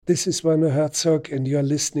This is Werner Herzog, and you're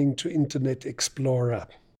listening to Internet Explorer.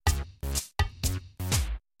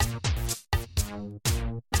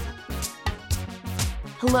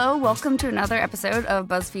 Hello, welcome to another episode of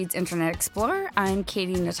BuzzFeed's Internet Explorer. I'm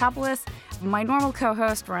Katie Notopoulos. My normal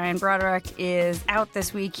co-host, Ryan Broderick, is out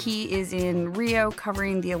this week. He is in Rio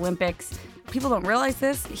covering the Olympics. People don't realize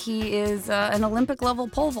this. He is an Olympic-level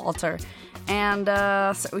pole vaulter. And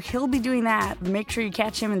so he'll be doing that. Make sure you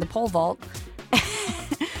catch him in the pole vault.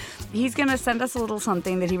 He's going to send us a little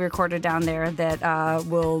something that he recorded down there that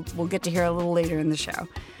we'll get to hear a little later in the show.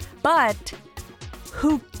 But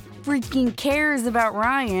who freaking cares about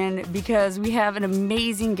Ryan, because we have an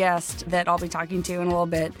amazing guest that I'll be talking to in a little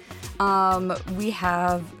bit. We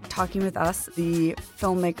have talking with us the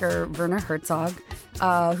filmmaker Werner Herzog,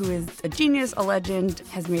 who is a genius, a legend,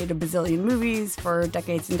 has made a bazillion movies for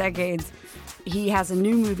decades and decades. He has a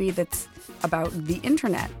new movie that's about the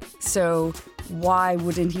internet. So why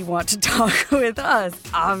wouldn't he want to talk with us?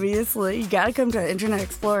 Obviously, you got to come to Internet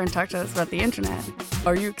Explorer and talk to us about the internet.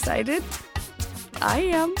 Are you excited? I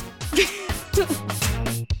am.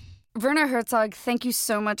 Werner Herzog, thank you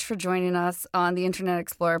so much for joining us on the Internet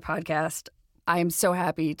Explorer podcast. I am so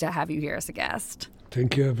happy to have you here as a guest.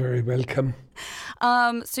 Thank you. You're very welcome.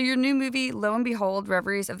 So your new movie, Lo and Behold,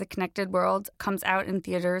 Reveries of the Connected World, comes out in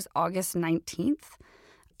theaters August 19th.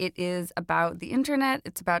 It is about the internet.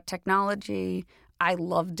 It's about technology. I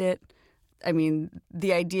loved it. I mean,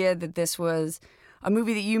 the idea that this was a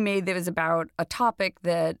movie that you made that was about a topic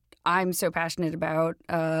that I'm so passionate about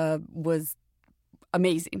was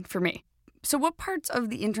amazing for me. So what parts of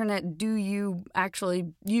the internet do you actually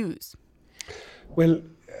use? Well,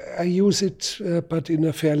 I use it, but in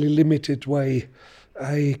a fairly limited way.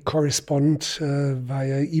 I correspond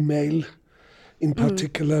via email, in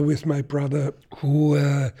particular with my brother, who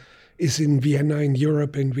is in Vienna in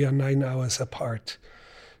Europe, and we are 9 hours apart.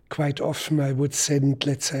 Quite often I would send,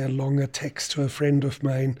 let's say, a longer text to a friend of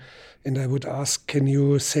mine, and I would ask, can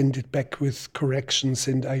you send it back with corrections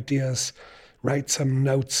and ideas, write some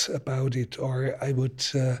notes about it? Or I would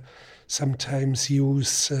sometimes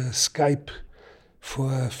use Skype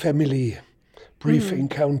for family brief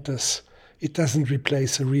encounters. It doesn't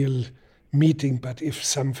replace a real meeting, but if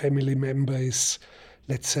some family member is,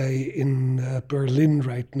 let's say, in Berlin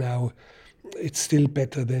right now, it's still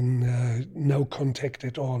better than no contact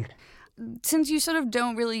at all. Since you sort of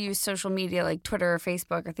don't really use social media like Twitter or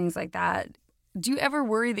Facebook or things like that, do you ever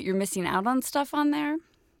worry that you're missing out on stuff on there?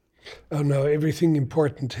 Oh no, everything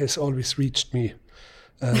important has always reached me.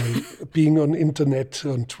 Being on internet,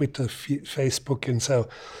 on Twitter, Facebook, and so.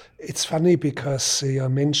 It's funny because you're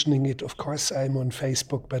mentioning it. Of course, I'm on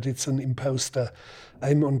Facebook, but it's an imposter.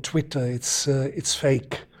 I'm on Twitter. It's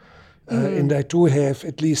fake. And I do have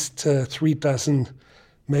at least 3 dozen,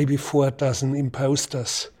 maybe 4 dozen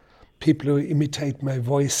imposters. People who imitate my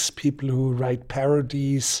voice, people who write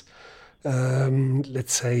parodies.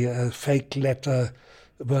 Let's say a fake letter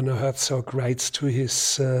Werner Herzog writes to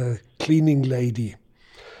his cleaning lady.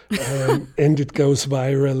 And it goes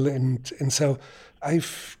viral. And so I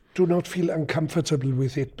do not feel uncomfortable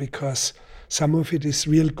with it, because some of it is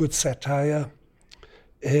real good satire.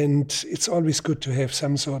 And it's always good to have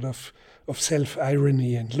some sort of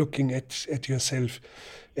self-irony and looking at yourself.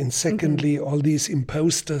 And secondly, all these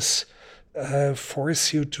imposters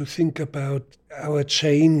force you to think about our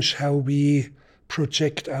change, how we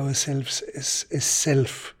project ourselves as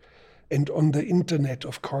self. And on the internet,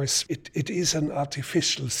 of course, it is an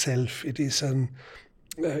artificial self. It's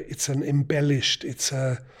an embellished, it's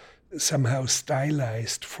a somehow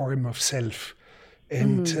stylized form of self.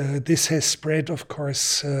 And this has spread, of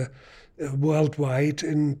course, worldwide.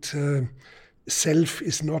 And self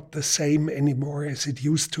is not the same anymore as it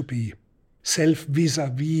used to be. Self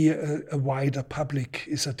vis-a-vis a wider public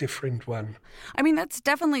is a different one. I mean, that's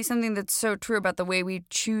definitely something that's so true about the way we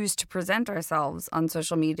choose to present ourselves on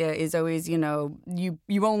social media is always, you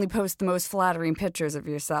only post the most flattering pictures of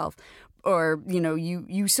yourself. Or,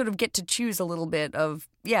 you sort of get to choose a little bit of,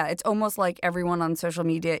 it's almost like everyone on social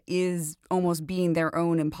media is almost being their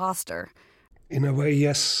own imposter. In a way,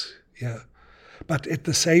 yes, yeah. But at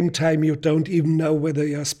the same time, you don't even know whether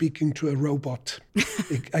you're speaking to a robot.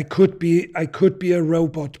 I could be a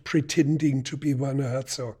robot pretending to be Werner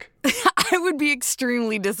Herzog. I would be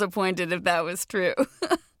extremely disappointed if that was true.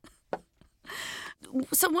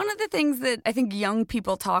 So one of the things that I think young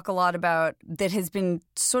people talk a lot about that has been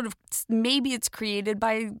sort of, maybe it's created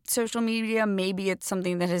by social media, maybe it's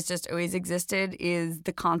something that has just always existed, is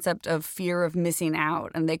the concept of fear of missing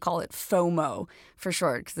out. And they call it FOMO for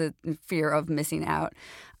short, because it's fear of missing out.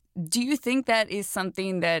 Do you think that is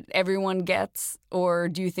something that everyone gets, or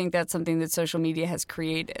do you think that's something that social media has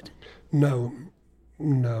created? No.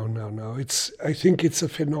 I think it's a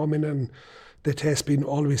phenomenon that has been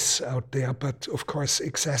always out there, but of course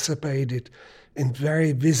exacerbated and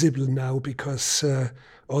very visible now because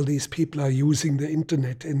all these people are using the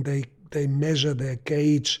internet, and they measure, they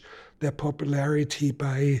gauge their popularity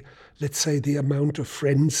by, let's say, the amount of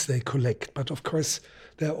friends they collect. But of course,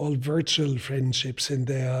 they're all virtual friendships, and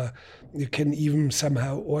you can even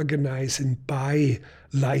somehow organize and buy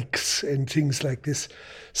likes and things like this.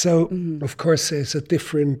 So, of course, there's a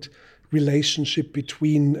different relationship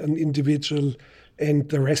between an individual and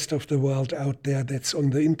the rest of the world out there that's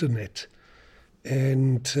on the internet.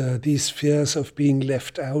 And these fears of being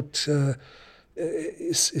left out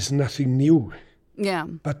is nothing new. Yeah.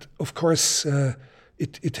 But of course,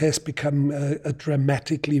 it has become a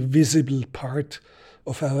dramatically visible part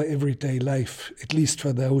of our everyday life, at least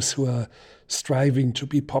for those who are striving to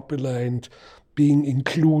be popular and being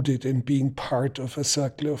included and being part of a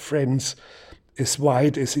circle of friends as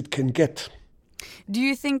wide as it can get. Do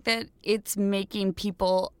you think that it's making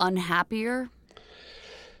people unhappier?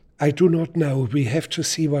 I do not know. We have to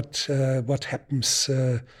see what happens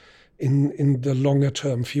in the longer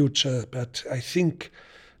term future. But I think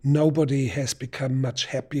nobody has become much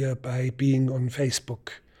happier by being on Facebook.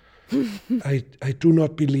 I do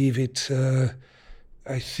not believe it.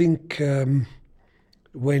 I think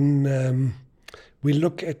when we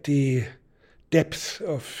look at the depth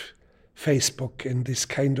of Facebook and this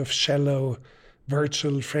kind of shallow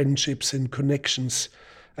virtual friendships and connections,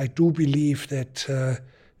 I do believe that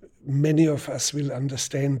many of us will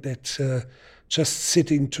understand that just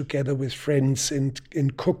sitting together with friends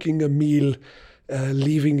and cooking a meal,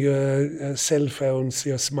 leaving your cell phones,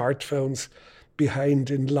 your smartphones behind,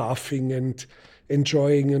 and laughing and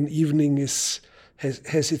enjoying an evening has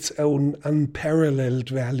its own unparalleled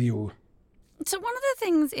value. So one of the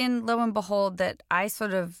things in Lo and Behold that I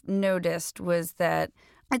sort of noticed was that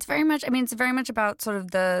it's very much about sort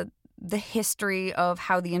of the history of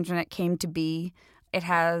how the internet came to be. It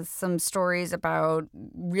has some stories about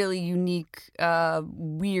really unique,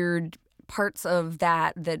 weird parts of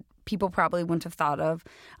that people probably wouldn't have thought of.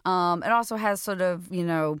 It also has sort of,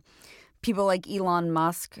 people like Elon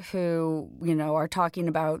Musk who, are talking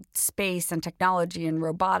about space and technology and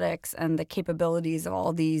robotics and the capabilities of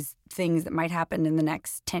all these things that might happen in the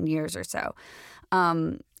next 10 years or so.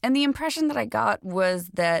 And the impression that I got was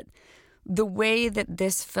that the way that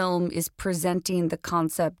this film is presenting the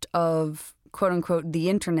concept of, quote unquote, the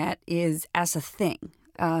internet is as a thing,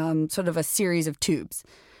 sort of a series of tubes.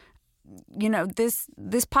 This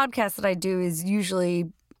podcast that I do is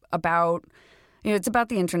usually about, it's about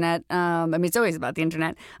the internet. It's always about the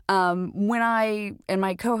internet. When I and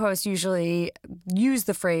my co-host usually use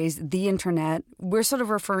the phrase the internet, we're sort of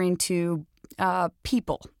referring to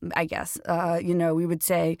people, I guess. We would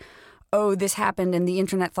say, oh, this happened and the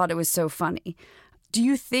internet thought it was so funny. Do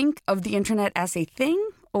you think of the internet as a thing,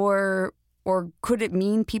 or could it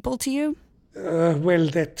mean people to you? Well,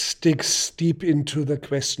 that digs deep into the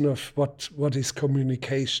question of what is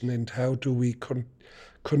communication and how do we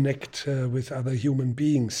connect with other human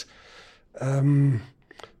beings. And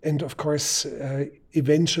of course,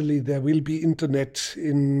 eventually there will be internet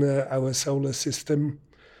in our solar system,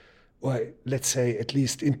 or let's say at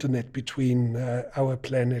least internet between our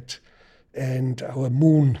planet and our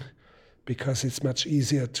moon, because it's much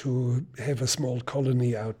easier to have a small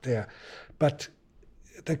colony out there. But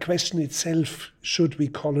the question itself, should we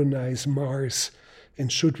colonize Mars, and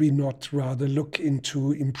should we not rather look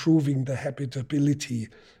into improving the habitability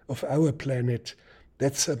of our planet?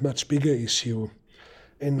 That's a much bigger issue.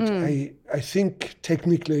 And I think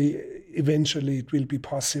technically, eventually it will be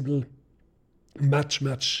possible much,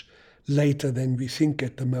 much later than we think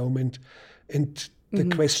at the moment. And the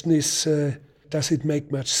question is, does it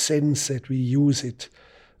make much sense that we use it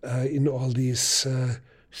in all these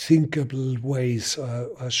thinkable ways,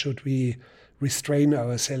 or should we restrain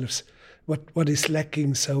ourselves? What is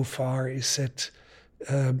lacking so far is that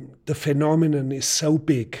the phenomenon is so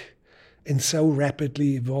big and so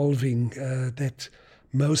rapidly evolving that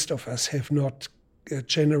most of us have not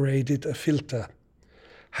generated a filter.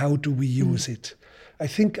 How do we use it? I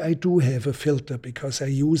think I do have a filter because I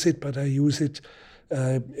use it, but I use it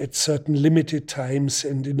at certain limited times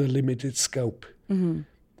and in a limited scope.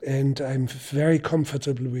 And I'm very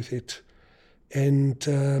comfortable with it.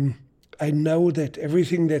 And I know that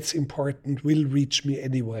everything that's important will reach me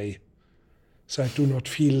anyway. So I do not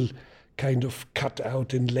feel kind of cut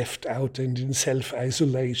out and left out and in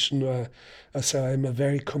self-isolation. So I'm a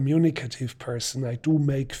very communicative person. I do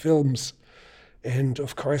make films. And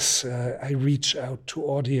of course, I reach out to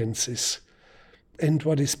audiences. And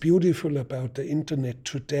what is beautiful about the internet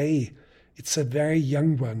today, it's the very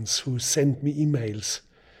young ones who send me emails.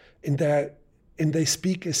 And they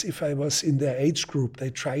speak as if I was in their age group. They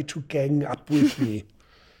try to gang up with me.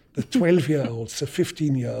 The 12-year-olds, the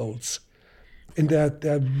 15-year-olds. And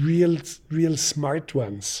they're real smart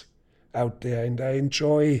ones out there. And I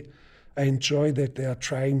enjoy that they are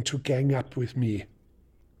trying to gang up with me.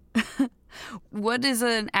 What does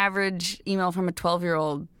an average email from a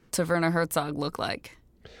 12-year-old to Werner Herzog look like?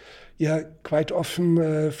 Yeah, quite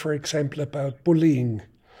often, for example, about bullying.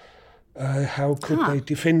 How could they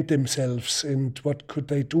defend themselves and what could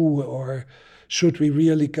they do? Or should we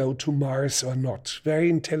really go to Mars or not? Very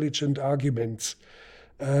intelligent arguments.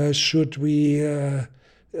 Should we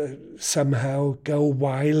somehow go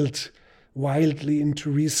wildly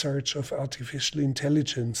into research of artificial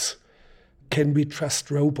intelligence? Can we trust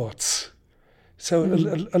robots? So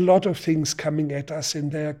a lot of things coming at us,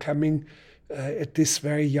 and they are coming at this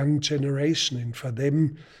very young generation. And for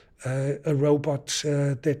them, a robot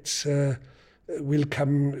that will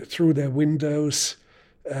come through their windows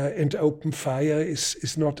and open fire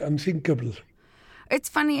is not unthinkable. It's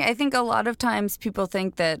funny. I think a lot of times people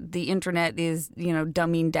think that the internet is,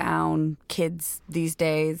 dumbing down kids these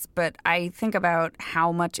days. But I think about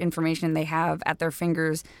how much information they have at their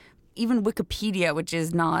fingers. Even Wikipedia, which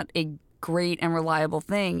is not a great and reliable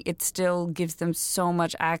thing, it still gives them so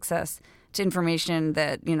much access to information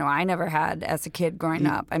that, I never had as a kid growing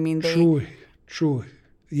up. I mean, True.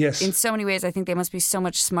 Yes. In so many ways, I think they must be so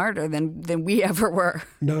much smarter than we ever were.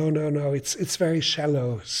 No. It's very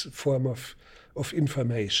shallow form of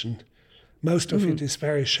information. Most of it is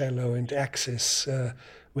very shallow, and access,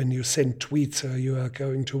 when you send tweets or you are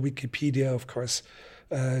going to Wikipedia, of course,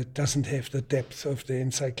 doesn't have the depth of the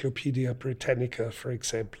Encyclopedia Britannica, for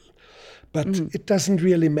example. But it doesn't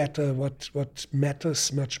really matter. What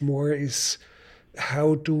matters much more is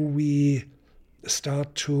how do we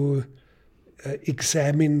start to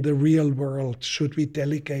examine the real world? Should we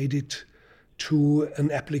delegate it to an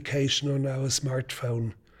application on our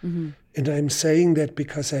smartphone? And I'm saying that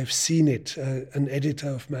because I've seen it. An editor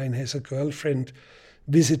of mine has a girlfriend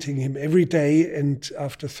visiting him every day, and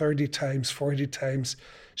after 30 times, 40 times,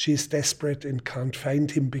 she's desperate and can't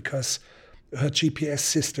find him because her GPS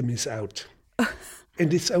system is out.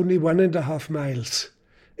 And it's only 1.5 miles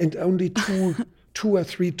and only two or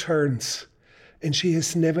three turns. And she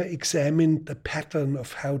has never examined the pattern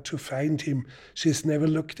of how to find him. She has never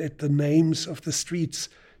looked at the names of the streets.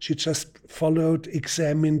 She just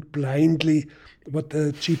examined blindly what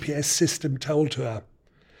the GPS system told her.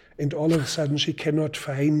 And all of a sudden she cannot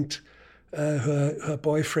find her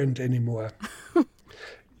boyfriend anymore.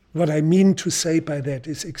 What I mean to say by that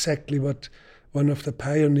is exactly what one of the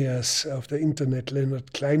pioneers of the internet,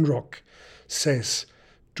 Leonard Kleinrock, says.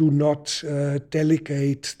 Do not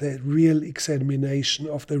delegate the real examination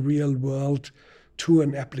of the real world to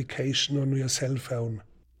an application on your cell phone.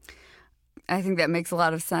 I think that makes a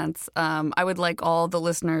lot of sense. I would like all the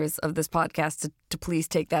listeners of this podcast to please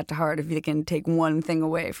take that to heart if you can take one thing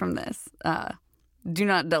away from this. Do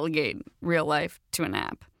not delegate real life to an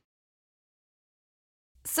app.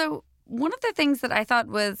 So one of the things that I thought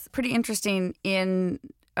was pretty interesting in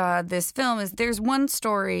this film is there's one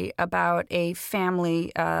story about a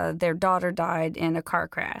family. Their daughter died in a car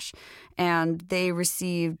crash, and they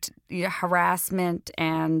received harassment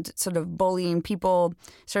and sort of bullying. People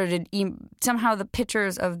started somehow the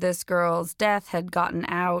pictures of this girl's death had gotten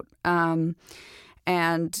out,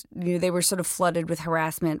 and they were sort of flooded with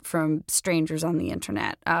harassment from strangers on the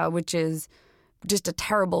internet, which is just a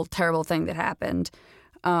terrible, terrible thing that happened.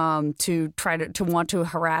 To try to want to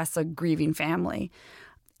harass a grieving family.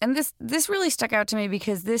 And this really stuck out to me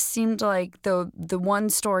because this seemed like the one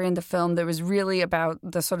story in the film that was really about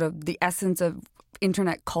the sort of the essence of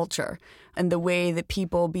internet culture and the way that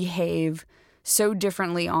people behave so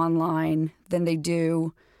differently online than they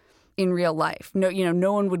do in real life.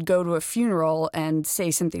 No one would go to a funeral and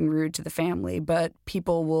say something rude to the family, but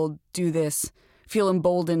people will do this, feel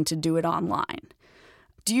emboldened to do it online.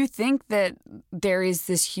 Do you think that there is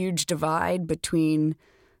this huge divide between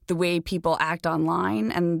the way people act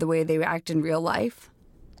online and the way they act in real life?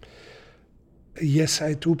 Yes,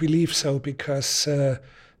 I do believe so, because the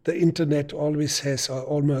internet always has, or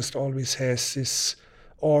almost always has, this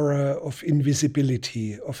aura of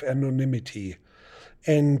invisibility, of anonymity.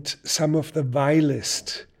 And some of the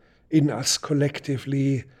vilest in us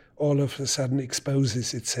collectively all of a sudden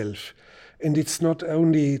exposes itself. And it's not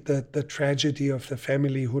only the tragedy of the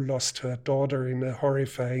family who lost her daughter in a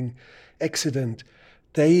horrifying accident.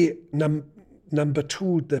 They number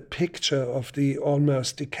two, the picture of the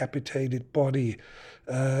almost decapitated body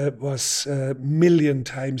was a million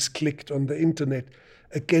times clicked on the internet.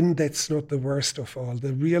 Again, that's not the worst of all.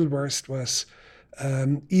 The real worst was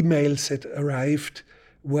emails that arrived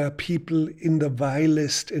where people in the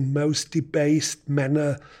vilest and most debased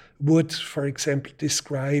manner would, for example,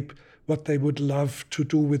 describe what they would love to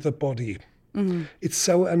do with the body. Mm-hmm. It's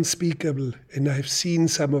so unspeakable, and I've seen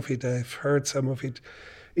some of it, I've heard some of it.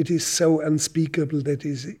 It is so unspeakable that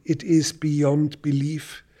it is beyond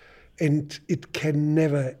belief, and it can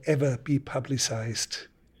never, ever be publicized.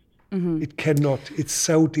 Mm-hmm. It cannot. It's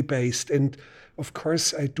so debased. And of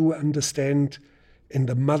course, I do understand, and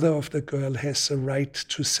the mother of the girl has the right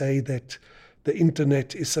to say that the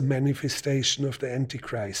internet is a manifestation of the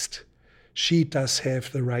Antichrist. She does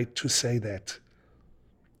have the right to say that.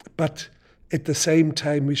 But at the same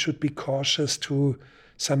time, we should be cautious to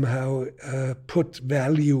somehow put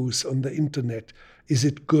values on the internet. Is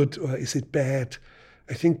it good or is it bad?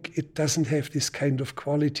 I think it doesn't have this kind of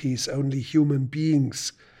qualities. Only human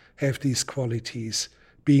beings have these qualities,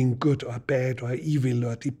 being good or bad or evil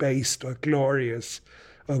or debased or glorious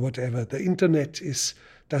or whatever. The internet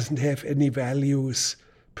doesn't have any values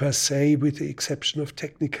per se, with the exception of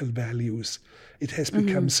technical values. It has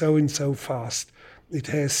become so and so fast. It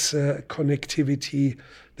has connectivity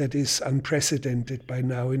that is unprecedented by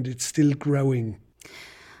now, and it's still growing.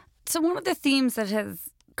 So one of the themes that has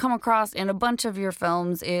come across in a bunch of your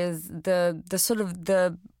films is the sort of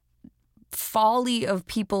the folly of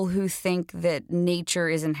people who think that nature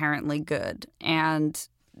is inherently good. And,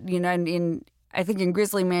 you know, I think in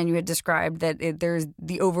Grizzly Man you had described that there's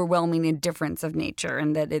the overwhelming indifference of nature,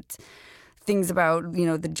 and that it's things about, you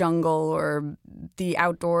know, the jungle or the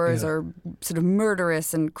outdoors are sort of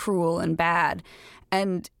murderous and cruel and bad.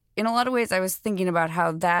 And in a lot of ways I was thinking about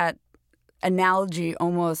how that analogy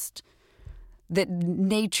almost, that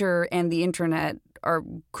nature and the internet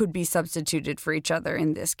could be substituted for each other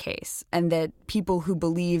in this case. And that people who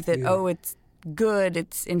believe that, it's good,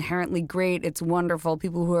 it's inherently great, it's wonderful,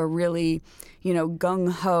 people who are really, you know,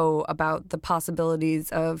 gung-ho about the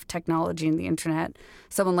possibilities of technology and the internet,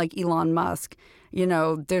 someone like Elon Musk, you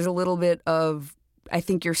know, there's a little bit of, I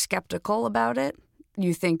think you're skeptical about it.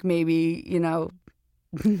 You think maybe, you know,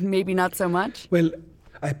 maybe not so much? Well,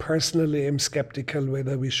 I personally am skeptical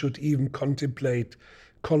whether we should even contemplate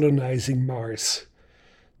colonizing Mars,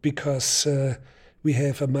 because we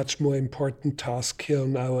have a much more important task here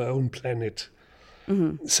on our own planet.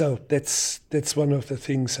 Mm-hmm. So that's one of the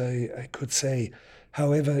things I could say.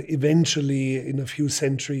 However, eventually, in a few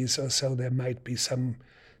centuries or so, there might be some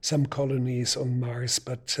colonies on Mars,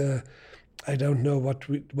 but I don't know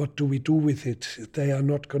what do we do with it. They are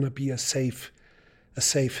not going to be a safe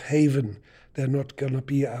haven. They're not going to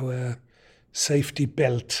be our safety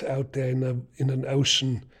belt out there in an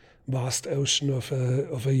ocean, vast ocean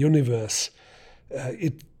of a universe.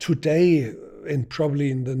 Today, and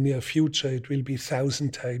probably in the near future, it will be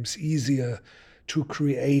 1,000 times easier to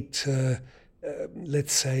create,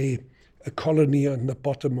 let's say, a colony on the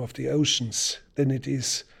bottom of the oceans than it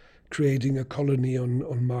is creating a colony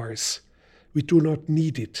on Mars. We do not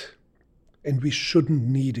need it, and we shouldn't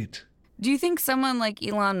need it. Do you think someone like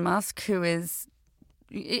Elon Musk, who is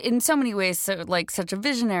in so many ways such a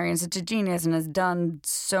visionary and such a genius and has done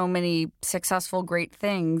so many successful, great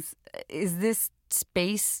things, is this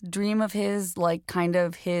space dream of his like kind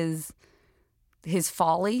of his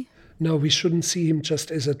folly? No, we shouldn't see him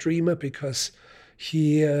just as a dreamer, because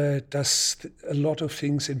he does a lot of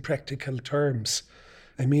things in practical terms.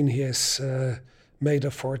 I mean, he has made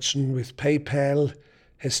a fortune with PayPal,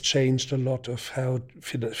 has changed a lot of how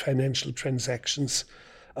financial transactions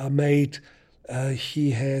are made.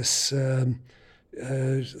 He has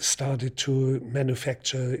started to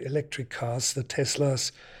manufacture electric cars, the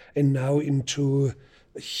Teslas, and now into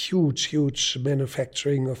huge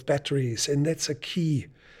manufacturing of batteries. And that's a key.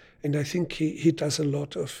 And I think he does a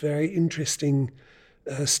lot of very interesting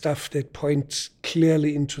stuff that points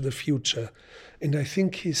clearly into the future. And I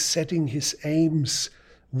think he's setting his aims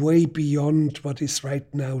way beyond what is right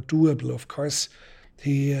now doable. Of course,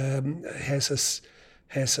 he has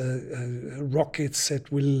rockets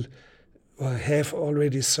that will or have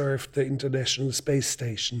already served the International Space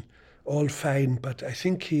Station. All fine, but I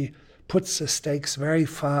think he puts the stakes very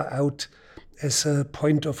far out as a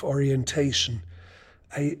point of orientation.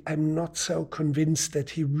 I'm not so convinced that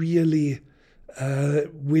he really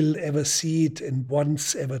will ever see it and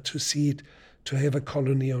wants ever to see it, to have a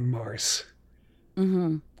colony on Mars.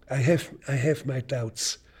 Mm-hmm. I have my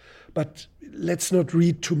doubts, but let's not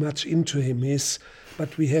read too much into him.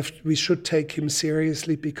 But we should take him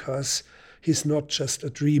seriously, because he's not just a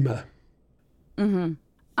dreamer. So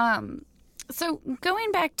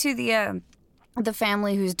going back to the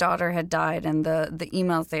family whose daughter had died and the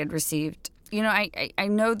emails they had received, you know, I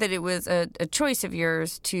know that it was a choice of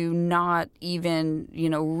yours to not even, you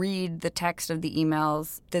know, read the text of the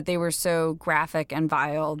emails, that they were so graphic and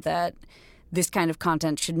vile that this kind of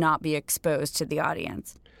content should not be exposed to the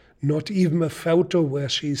audience. Not even a photo where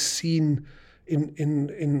she's seen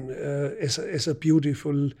as a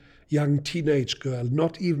beautiful young teenage girl.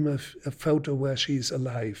 Not even a photo where she's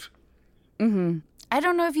alive. Mm-hmm. I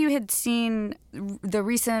don't know if you had seen the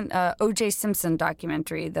recent O.J. Simpson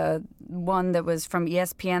documentary, the one that was from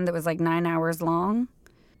ESPN that was like 9 hours long.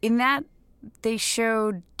 In that, they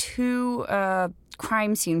showed 2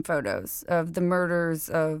 crime scene photos of the murders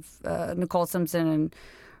of Nicole Simpson and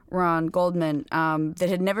Ron Goldman that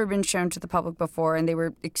had never been shown to the public before, and they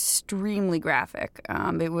were extremely graphic.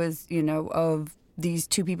 It was, you know, of these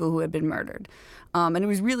 2 people who had been murdered. And it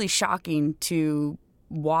was really shocking to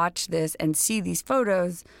watch this and see these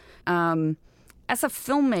photos. As a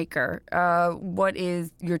filmmaker, what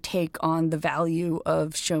is your take on the value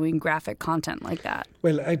of showing graphic content like that?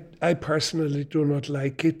 Well, I personally do not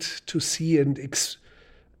like it to see and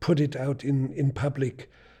put it out in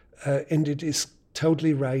public. And it is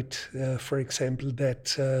totally right, for example,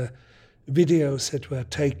 that videos that were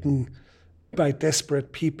taken by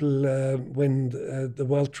desperate people when the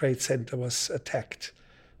World Trade Center was attacked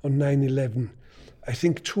on 9/11. I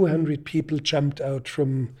think 200 people jumped out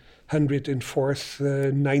from 104th,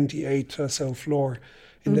 98th or so floor.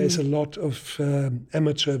 And there's a lot of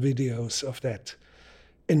amateur videos of that.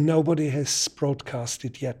 And nobody has broadcast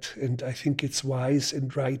it yet. And I think it's wise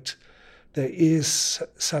and right. There is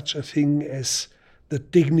such a thing as the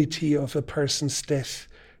dignity of a person's death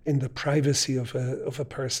and the privacy of a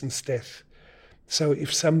person's death. So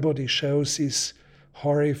if somebody shows these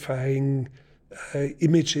horrifying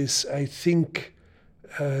images, I think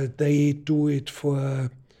they do it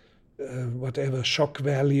for whatever shock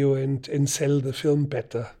value and sell the film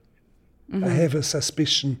better. I have a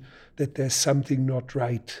suspicion that there's something not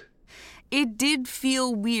right. It did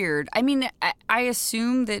feel weird. I mean, I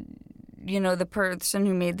assume that, you know, the person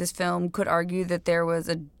who made this film could argue that there was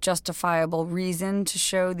a justifiable reason to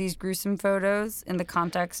show these gruesome photos in the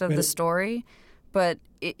context of the story, but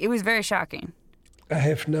it was very shocking. I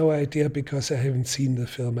have no idea because I haven't seen the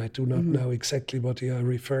film. I do not know exactly what you are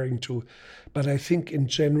referring to. But I think in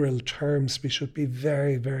general terms, we should be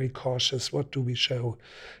very, very cautious. What do we show?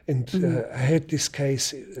 And I had this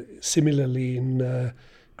case similarly in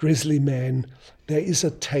Grizzly Man. There is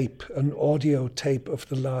a tape, an audio tape of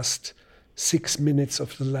the last 6 minutes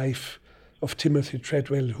of the life of Timothy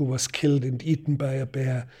Treadwell, who was killed and eaten by a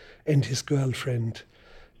bear, and his girlfriend.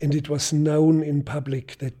 And it was known in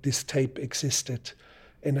public that this tape existed.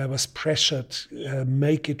 And I was pressured,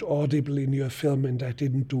 make it audible in your film, and I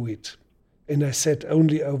didn't do it. And I said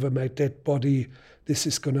only over my dead body, this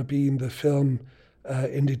is going to be in the film,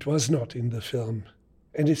 and it was not in the film.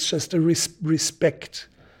 And it's just a respect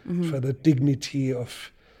for the dignity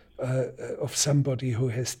of somebody who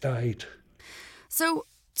has died. So,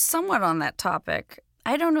 somewhat on that topic,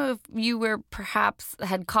 I don't know if you were perhaps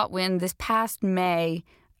had caught wind this past May,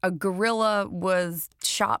 a gorilla was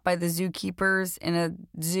shot by the zookeepers in a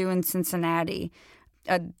zoo in Cincinnati.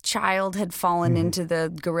 A child had fallen into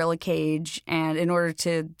the gorilla cage, and in order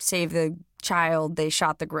to save the child, they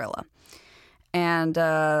shot the gorilla. And,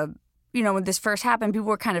 you know, when this first happened, people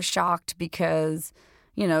were kind of shocked because,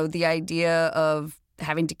 you know, the idea of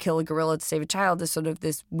having to kill a gorilla to save a child is sort of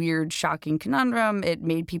this weird, shocking conundrum. It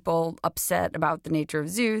made people upset about the nature of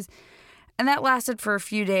zoos. And that lasted for a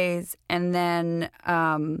few days. And then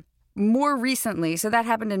more recently, so that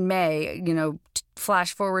happened in May, you know,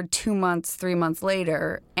 flash forward 2 months, 3 months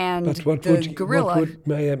later, and gorilla...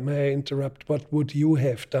 May I interrupt? What would you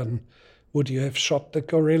have done? Would you have shot the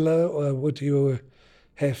gorilla, or would you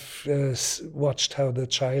have watched how the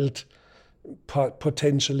child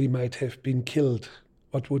potentially might have been killed?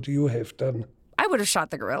 What would you have done? I would have shot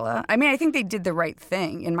the gorilla. I mean, I think they did the right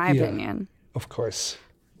thing, in my opinion. Of course.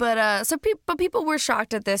 But people were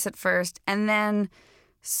shocked at this at first, and then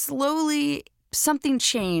slowly something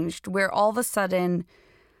changed where all of a sudden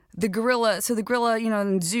the gorilla, you know,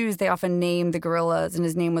 in zoos they often name the gorillas, and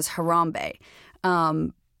his name was Harambe.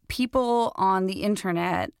 People on the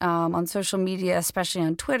internet, on social media, especially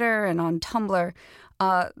on Twitter and on Tumblr,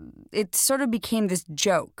 it sort of became this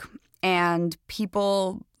joke, and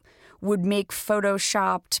people would make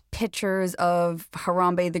photoshopped pictures of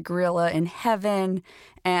Harambe the gorilla in heaven,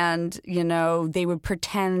 and, you know, they would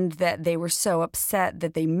pretend that they were so upset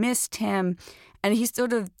that they missed him, and he's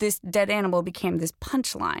sort of, this dead animal became this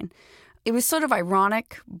punchline. It was sort of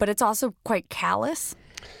ironic, but it's also quite callous.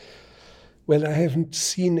 Well, I haven't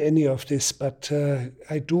seen any of this, but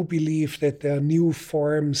I do believe that there are new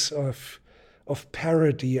forms of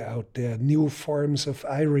parody out there, new forms of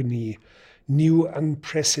irony, new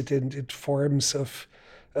unprecedented forms of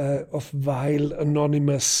vile,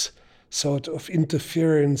 anonymous sort of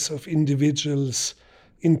interference of individuals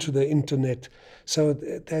into the internet. So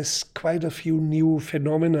there's quite a few new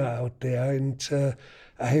phenomena out there, and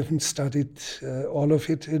I haven't studied all of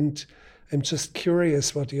it, and I'm just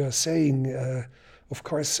curious what you are saying. Of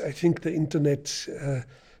course, I think the internet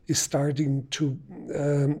is starting to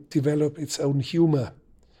develop its own humor.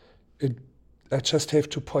 I just have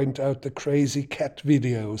to point out the crazy cat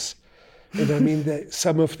videos. And I mean,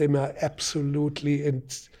 some of them are absolutely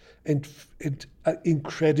and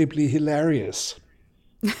incredibly hilarious.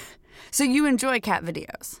 So you enjoy cat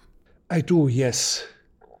videos? I do, yes.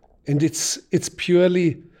 And it's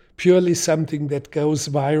purely something that goes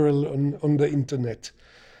viral on the internet.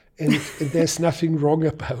 And there's nothing wrong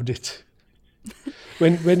about it.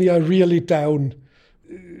 When you're really down,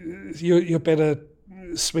 you better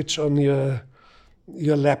switch on your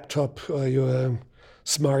laptop or your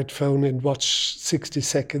smartphone and watch 60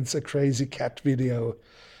 seconds a crazy cat video.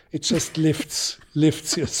 It just lifts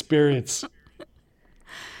your spirits.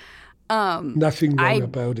 Nothing wrong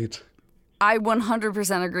about it. I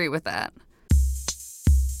 100% agree with that.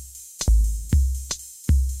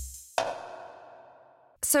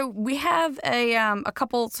 So we have a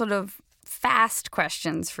couple sort of fast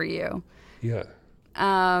questions for you. Yeah.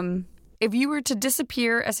 If you were to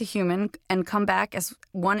disappear as a human and come back as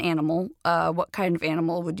one animal, what kind of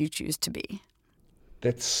animal would you choose to be?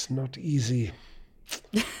 That's not easy.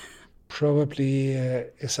 Probably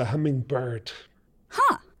as a hummingbird.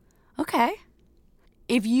 Huh. Okay.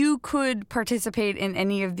 If you could participate in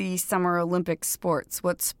any of the Summer Olympic sports,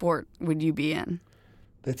 what sport would you be in?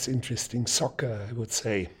 That's interesting. Soccer, I would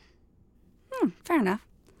say. Fair enough.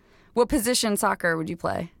 What position soccer would you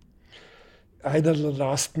play? Either the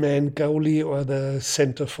last man goalie or the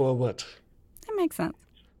center forward. That makes sense.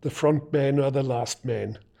 The front man or the last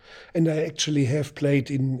man. And I actually have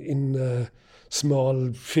played in a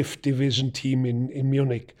small fifth division team in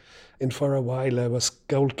Munich. And for a while I was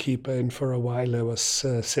goalkeeper, and for a while I was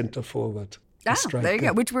center forward. Oh, there you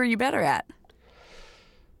go. Which were you better at?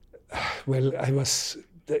 Well, I was,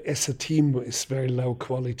 as a team, is very low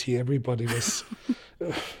quality. Everybody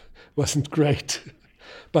wasn't great.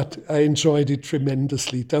 But I enjoyed it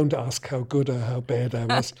tremendously. Don't ask how good or how bad I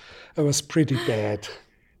was. I was pretty bad.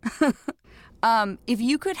 If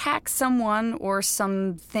you could hack someone or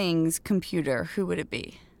something's computer, who would it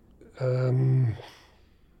be?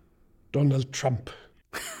 Donald Trump.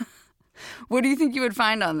 What do you think you would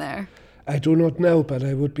find on there? I do not know, but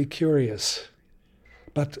I would be curious.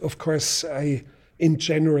 But of course, in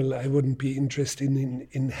general, I wouldn't be interested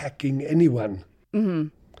in hacking anyone. Mm-hmm.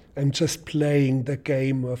 I'm just playing the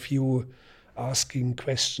game of you asking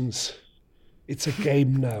questions. It's a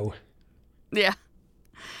game now. Yeah,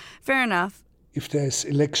 fair enough. If there's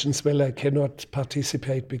elections, well, I cannot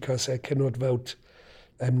participate because I cannot vote.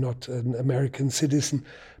 I'm not an American citizen.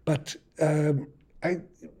 But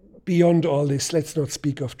beyond all this, let's not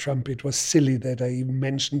speak of Trump. It was silly that I even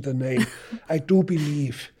mentioned the name. I do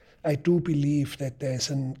believe that there's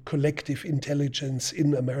a collective intelligence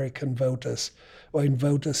in American voters, or in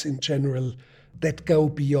voters in general, that go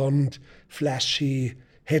beyond flashy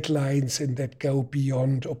headlines and that go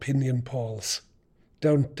beyond opinion polls.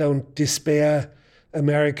 Don't despair.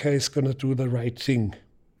 America is going to do the right thing.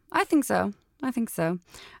 I think so.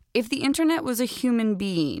 If the internet was a human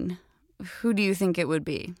being, who do you think it would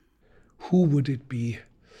be? Who would it be?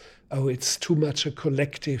 Oh, it's too much a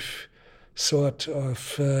collective sort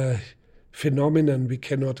of phenomenon. We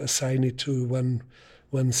cannot assign it to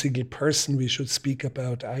one single person. We should speak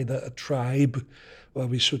about either a tribe, or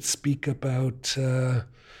we should speak about, I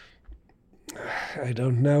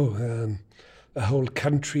don't know, a whole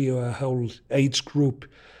country or a whole age group.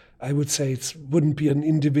 I would say it wouldn't be an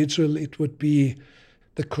individual. It would be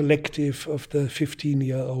the collective of the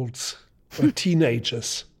 15-year-olds or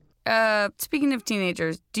teenagers. Speaking of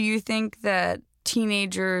teenagers, do you think that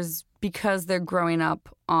teenagers, because they're growing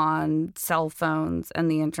up on cell phones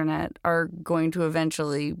and the internet, are going to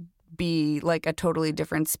eventually be like a totally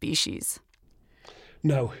different species?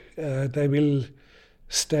 No, they will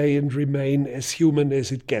stay and remain as human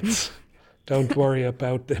as it gets. Don't worry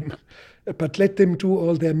about them. But let them do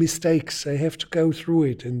all their mistakes. They have to go through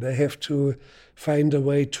it, and they have to find a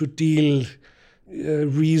way to deal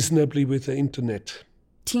reasonably with the internet.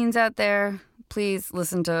 Teens out there, please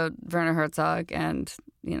listen to Werner Herzog and,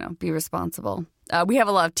 be responsible. We have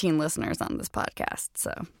a lot of teen listeners on this podcast,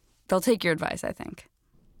 so they'll take your advice, I think.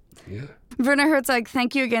 Yeah. Werner Herzog,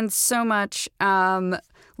 thank you again so much.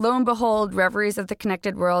 Lo and behold, Reveries of the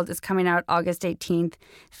Connected World is coming out August 18th.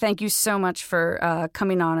 Thank you so much for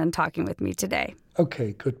coming on and talking with me today.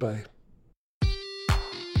 Okay, goodbye.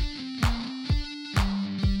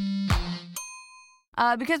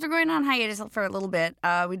 Because we're going on hiatus for a little bit,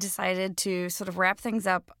 we decided to sort of wrap things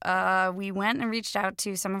up. We went and reached out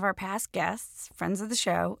to some of our past guests, friends of the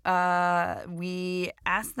show. We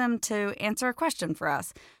asked them to answer a question for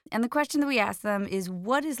us. And the question that we asked them is,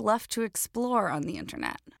 what is left to explore on the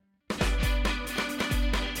internet?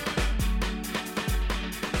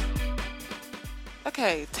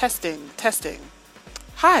 Okay, testing.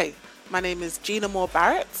 Hi, my name is Gina Moore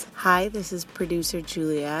Barrett. Hi, this is producer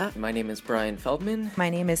Julia. My name is Brian Feldman. My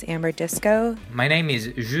name is Amber Disco. My name is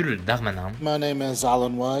Jules Darmanin. My name is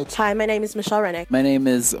Alan White. Hi, my name is Michelle Rennick. My name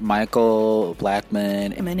is Michael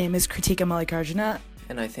Blackman. My name is Kritika Mallikarjuna.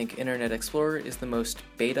 And I think Internet Explorer is the most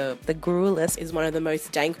beta. The Guru List is one of the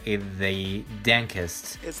most dank. It's the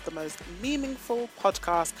dankest. It's the most meaningful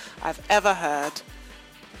podcast I've ever heard.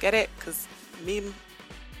 Get it? Because meme.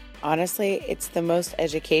 Honestly, it's the most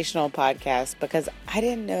educational podcast because I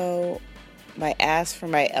didn't know my ass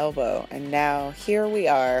from my elbow. And now here we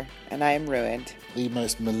are, and I am ruined. The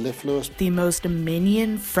most mellifluous. The most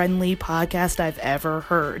minion-friendly podcast I've ever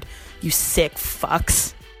heard. You sick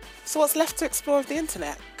fucks. So what's left to explore of the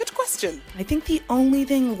internet? Good question. I think the only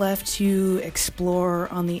thing left to explore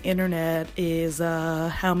on the internet is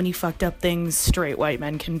how many fucked up things straight white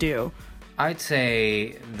men can do. I'd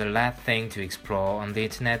say the last thing to explore on the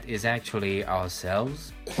internet is actually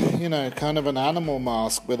ourselves. You know, kind of an animal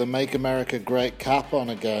mask with a Make America Great cap on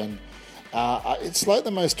again. It's like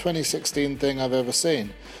the most 2016 thing I've ever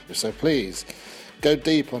seen. So please, go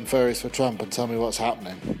deep on Furries for Trump and tell me what's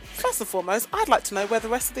happening. First and foremost, I'd like to know where the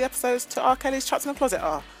rest of the episodes to R. Kelly's Trapped in a Closet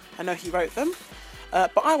are. I know he wrote them,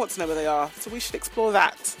 but I want to know where they are, so we should explore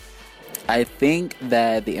that. I think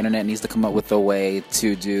that the internet needs to come up with a way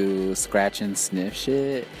to do scratch and sniff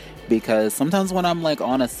shit, because sometimes when I'm like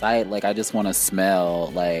on a site, like I just want to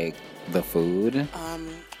smell like the food.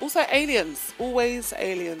 Also aliens, always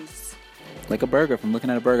aliens. Like a burger, if I'm looking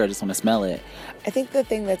at a burger, I just want to smell it. I think the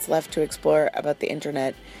thing that's left to explore about the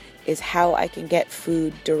internet is how I can get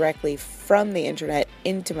food directly from the internet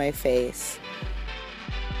into my face.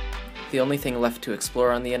 The only thing left to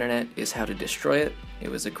explore on the internet is how to destroy it. It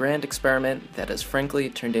was a grand experiment that has frankly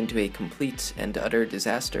turned into a complete and utter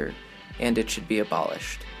disaster, and it should be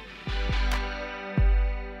abolished.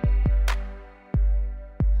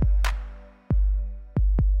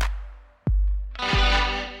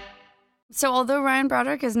 So although Ryan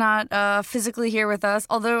Broderick is not physically here with us,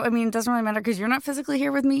 although, I mean, it doesn't really matter because you're not physically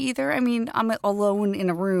here with me either. I mean, I'm alone in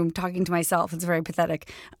a room talking to myself. It's very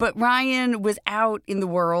pathetic. But Ryan was out in the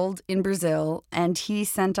world in Brazil, and he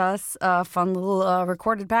sent us a fun little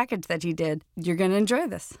recorded package that he did. You're going to enjoy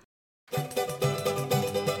this.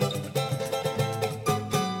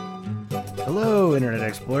 Hello, Internet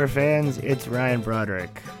Explorer fans. It's Ryan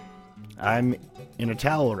Broderick. I'm in a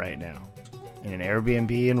towel right now in an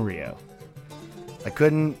Airbnb in Rio. I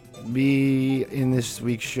couldn't be in this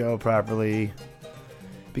week's show properly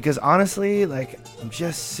because honestly, like, I'm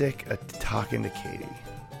just sick of talking to Katie.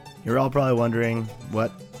 You're all probably wondering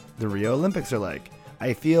what the Rio Olympics are like.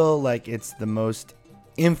 I feel like it's the most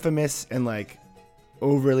infamous and like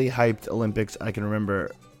overly hyped Olympics I can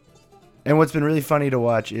remember. And what's been really funny to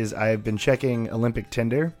watch is I've been checking Olympic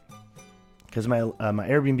Tinder because my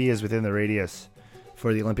Airbnb is within the radius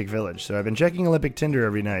for the Olympic Village. So I've been checking Olympic Tinder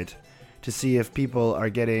every night to see if people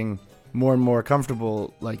are getting more and more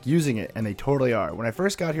comfortable like using it, and they totally are. When I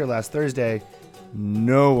first got here last Thursday,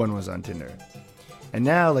 no one was on Tinder. And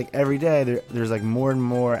now, like, every day there's like more and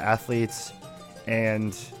more athletes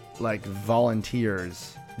and like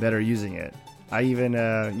volunteers that are using it. I even,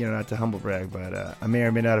 not to humble brag, but I may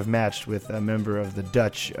or may not have matched with a member of the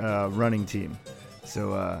Dutch running team.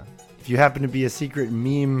 So if you happen to be a secret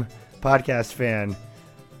meme podcast fan,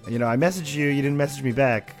 I messaged you, you didn't message me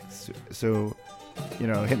back. So,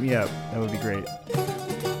 hit me up. That would be great.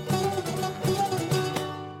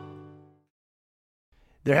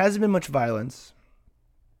 There hasn't been much violence,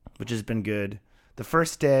 which has been good. The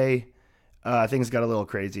first day, things got a little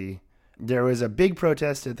crazy. There was a big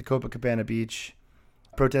protest at the Copacabana beach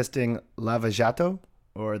protesting Lava Jato,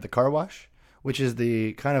 or the car wash, which is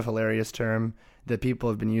the kind of hilarious term that people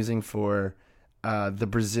have been using for the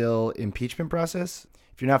Brazil impeachment process.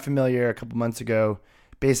 If you're not familiar, a couple months ago,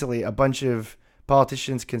 basically a bunch of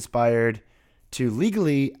politicians conspired to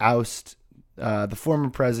legally oust the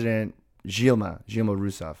former president Dilma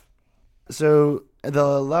Rousseff. So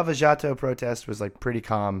the Lava Jato protest was like pretty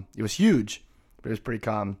calm. It was huge, but it was pretty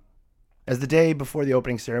calm. As the day before the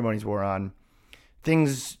opening ceremonies wore on,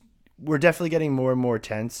 things were definitely getting more and more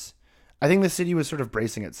tense. I think the city was sort of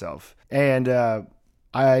bracing itself. And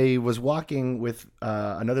I was walking with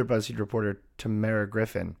another BuzzFeed reporter, Tamara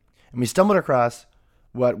Griffin, and we stumbled across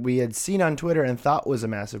what we had seen on Twitter and thought was a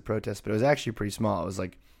massive protest, but it was actually pretty small. It was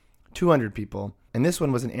like 200 people. And this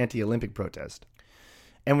one was an anti-Olympic protest.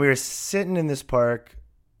 And we were sitting in this park,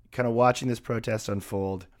 kind of watching this protest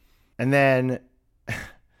unfold. And then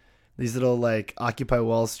these little like Occupy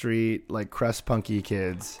Wall Street, like crust punky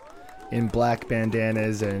kids in black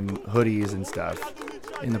bandanas and hoodies and stuff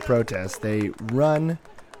in the protest, they run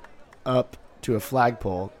up to a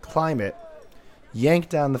flagpole, climb it, yank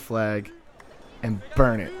down the flag, and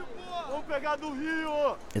burn it.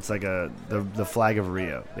 It's like the flag of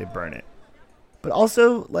Rio. They burn it. But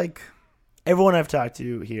also, like, everyone I've talked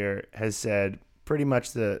to here has said pretty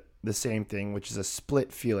much the same thing, which is a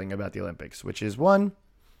split feeling about the Olympics, which is one,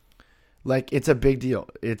 like, it's a big deal.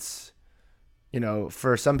 It's, you know,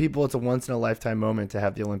 for some people, it's a once-in-a-lifetime moment to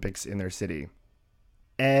have the Olympics in their city.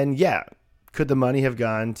 And yeah, could the money have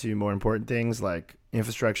gone to more important things like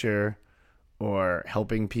infrastructure or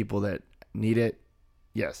helping people that need it?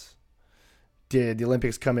 Yes. Did the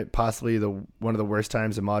Olympics come at possibly one of the worst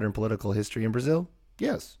times in modern political history in Brazil?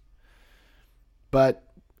 Yes. But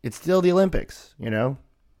it's still the Olympics, you know?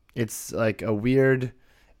 It's like a weird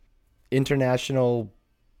international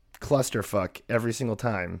clusterfuck every single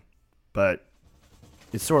time, but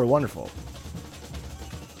it's sort of wonderful.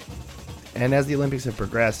 And as the Olympics have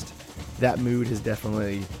progressed, that mood has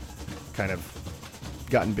definitely kind of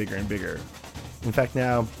gotten bigger and bigger. In fact,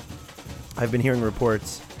 now I've been hearing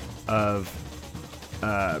reports of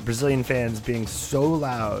Brazilian fans being so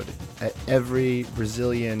loud at every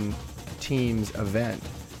Brazilian team's event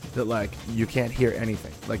that, like, you can't hear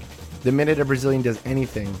anything. Like, the minute a Brazilian does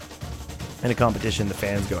anything in a competition, the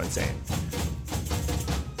fans go insane.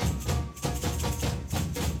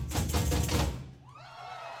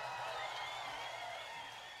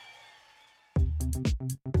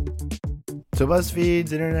 So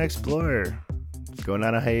BuzzFeed's Internet Explorer is going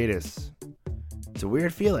on a hiatus. It's a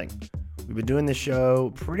weird feeling. We've been doing this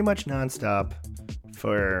show pretty much nonstop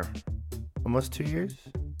for almost 2 years.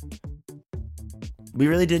 We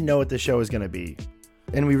really didn't know what the show was going to be,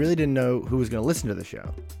 and we really didn't know who was going to listen to the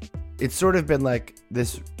show. It's sort of been like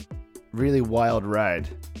this really wild ride.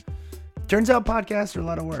 Turns out podcasts are a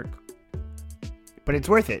lot of work, but it's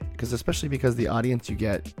worth it, especially because the audience you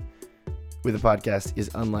get with a podcast is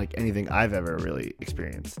unlike anything I've ever really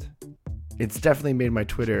experienced. It's definitely made my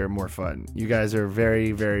Twitter more fun. You guys are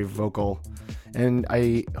very, very vocal, and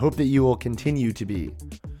I hope that you will continue to be.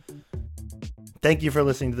 Thank you for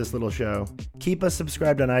listening to this little show. Keep us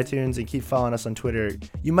subscribed on iTunes and keep following us on Twitter.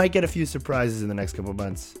 You might get a few surprises in the next couple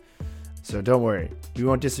months, so don't worry. We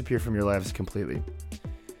won't disappear from your lives completely.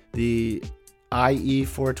 The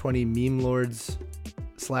IE420 Meme Lords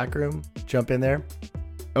Slack room, jump in there.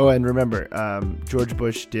 Oh, and remember, George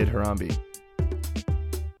Bush did Harambe.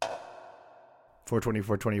 420,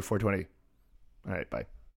 420, 420. All right, bye.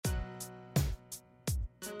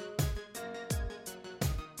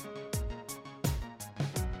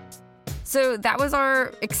 So that was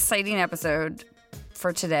our exciting episode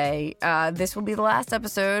for today. This will be the last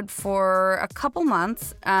episode for a couple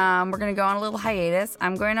months. We're going to go on a little hiatus.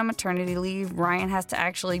 I'm going on maternity leave. Ryan has to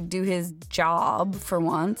actually do his job for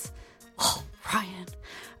once. Oh, Ryan.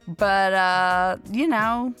 But, you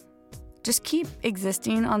know, just keep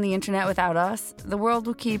existing on the internet without us. The world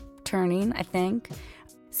will keep turning, I think.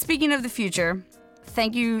 Speaking of the future,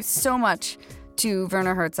 thank you so much to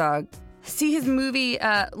Werner Herzog. See his movie,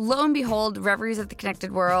 Lo and Behold, Reveries of the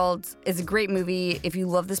Connected World is a great movie if you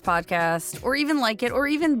love this podcast, or even like it, or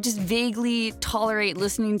even just vaguely tolerate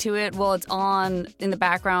listening to it while it's on in the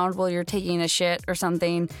background while you're taking a shit or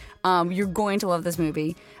something. You're going to love this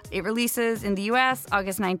movie. It releases in the U.S.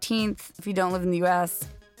 August 19th. If you don't live in the U.S.,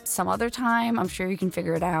 some other time, I'm sure you can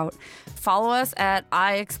figure it out. Follow us at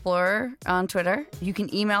iExplorer on Twitter. You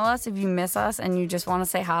can email us if you miss us and you just want to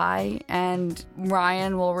say hi, and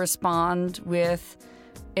Ryan will respond with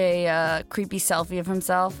a creepy selfie of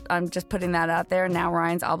himself. I'm just putting that out there. Now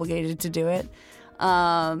Ryan's obligated to do it.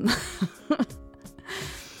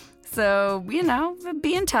 So, you know,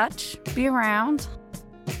 be in touch. Be around.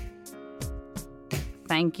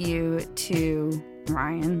 Thank you to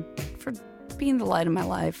Ryan for being the light of my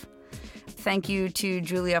life. Thank you to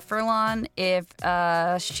Julia Furlan. If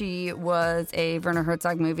she was a Werner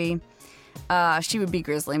Herzog movie, she would be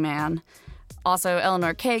Grizzly Man. Also,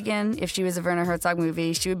 Eleanor Kagan. If she was a Werner Herzog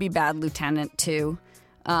movie, she would be Bad Lieutenant too.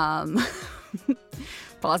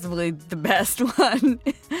 Possibly the best one.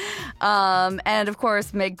 And of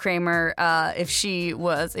course, Meg Kramer, if she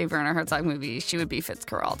was a Werner Herzog movie, she would be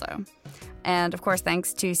Fitzcarraldo. And of course,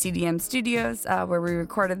 thanks to CDM Studios, where we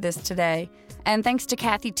recorded this today. And thanks to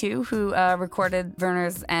Kathy, too, who recorded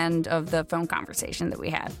Werner's end of the phone conversation that we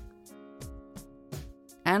had.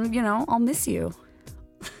 And, I'll miss you.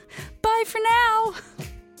 Bye for now.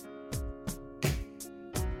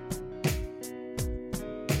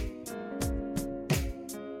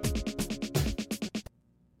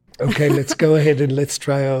 Okay, let's go ahead and let's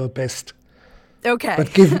try our best. Okay.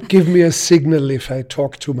 But give me a signal if I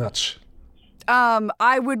talk too much.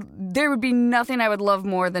 There would be nothing I would love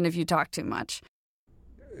more than if you talk too much.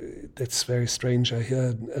 That's very strange. I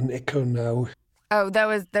hear an echo now. Oh, that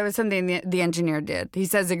was something the engineer did. He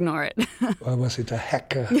says ignore it. Or was it a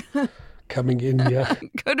hacker coming in? Yeah.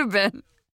 Could have been.